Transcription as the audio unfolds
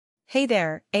Hey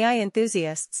there, AI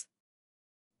enthusiasts!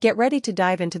 Get ready to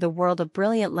dive into the world of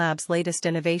Brilliant Labs' latest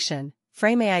innovation,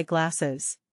 Frame AI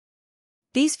glasses.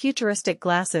 These futuristic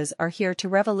glasses are here to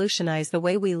revolutionize the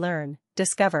way we learn,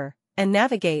 discover, and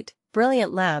navigate.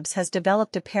 Brilliant Labs has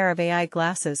developed a pair of AI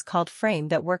glasses called Frame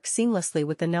that work seamlessly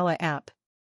with the Noah app.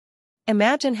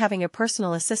 Imagine having a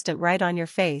personal assistant right on your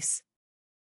face.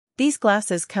 These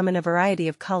glasses come in a variety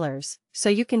of colors, so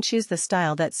you can choose the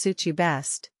style that suits you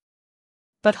best.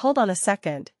 But hold on a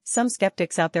second, some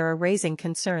skeptics out there are raising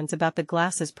concerns about the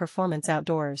glasses' performance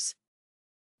outdoors.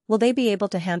 Will they be able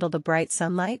to handle the bright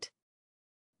sunlight?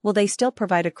 Will they still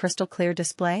provide a crystal clear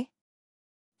display?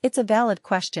 It's a valid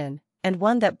question, and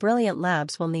one that Brilliant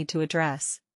Labs will need to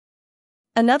address.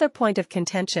 Another point of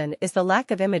contention is the lack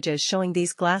of images showing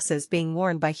these glasses being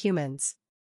worn by humans.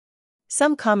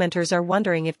 Some commenters are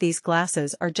wondering if these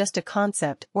glasses are just a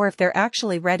concept or if they're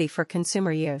actually ready for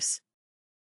consumer use.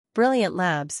 Brilliant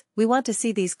Labs, we want to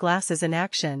see these glasses in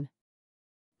action.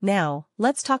 Now,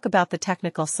 let's talk about the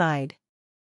technical side.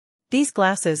 These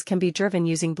glasses can be driven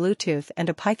using Bluetooth and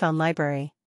a Python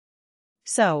library.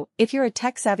 So, if you're a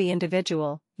tech-savvy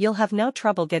individual, you'll have no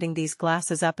trouble getting these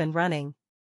glasses up and running.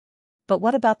 But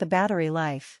what about the battery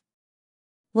life?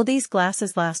 Will these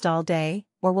glasses last all day,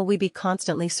 or will we be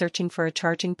constantly searching for a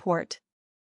charging port?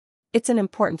 It's an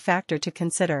important factor to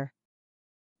consider.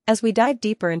 As we dive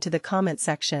deeper into the comment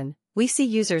section, we see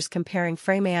users comparing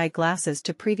Frame AI glasses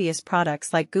to previous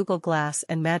products like Google Glass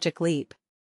and Magic Leap.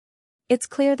 It's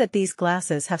clear that these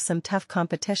glasses have some tough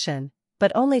competition,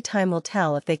 but only time will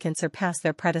tell if they can surpass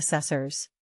their predecessors.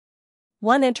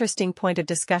 One interesting point of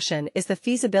discussion is the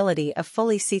feasibility of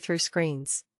fully see-through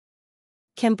screens.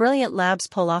 Can Brilliant Labs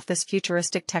pull off this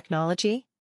futuristic technology?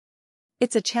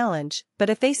 It's a challenge, but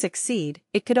if they succeed,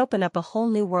 it could open up a whole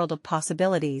new world of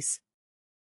possibilities.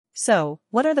 So,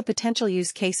 what are the potential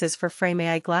use cases for Frame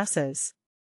AI glasses?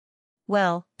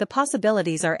 Well, the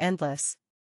possibilities are endless.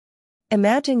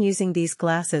 Imagine using these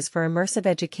glasses for immersive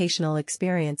educational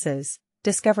experiences,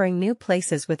 discovering new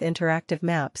places with interactive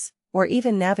maps, or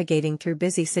even navigating through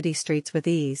busy city streets with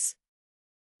ease.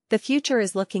 The future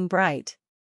is looking bright.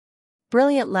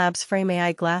 Brilliant Labs' Frame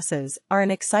AI glasses are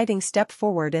an exciting step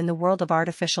forward in the world of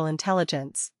artificial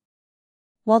intelligence.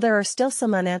 While there are still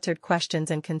some unanswered questions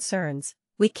and concerns,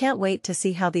 we can't wait to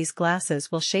see how these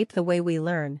glasses will shape the way we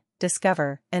learn,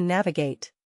 discover, and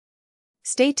navigate.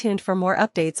 Stay tuned for more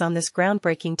updates on this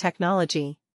groundbreaking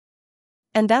technology.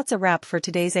 And that's a wrap for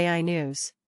today's AI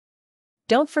news.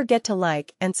 Don't forget to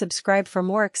like and subscribe for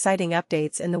more exciting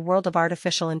updates in the world of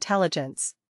artificial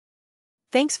intelligence.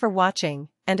 Thanks for watching,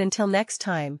 and until next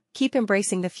time, keep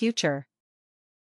embracing the future.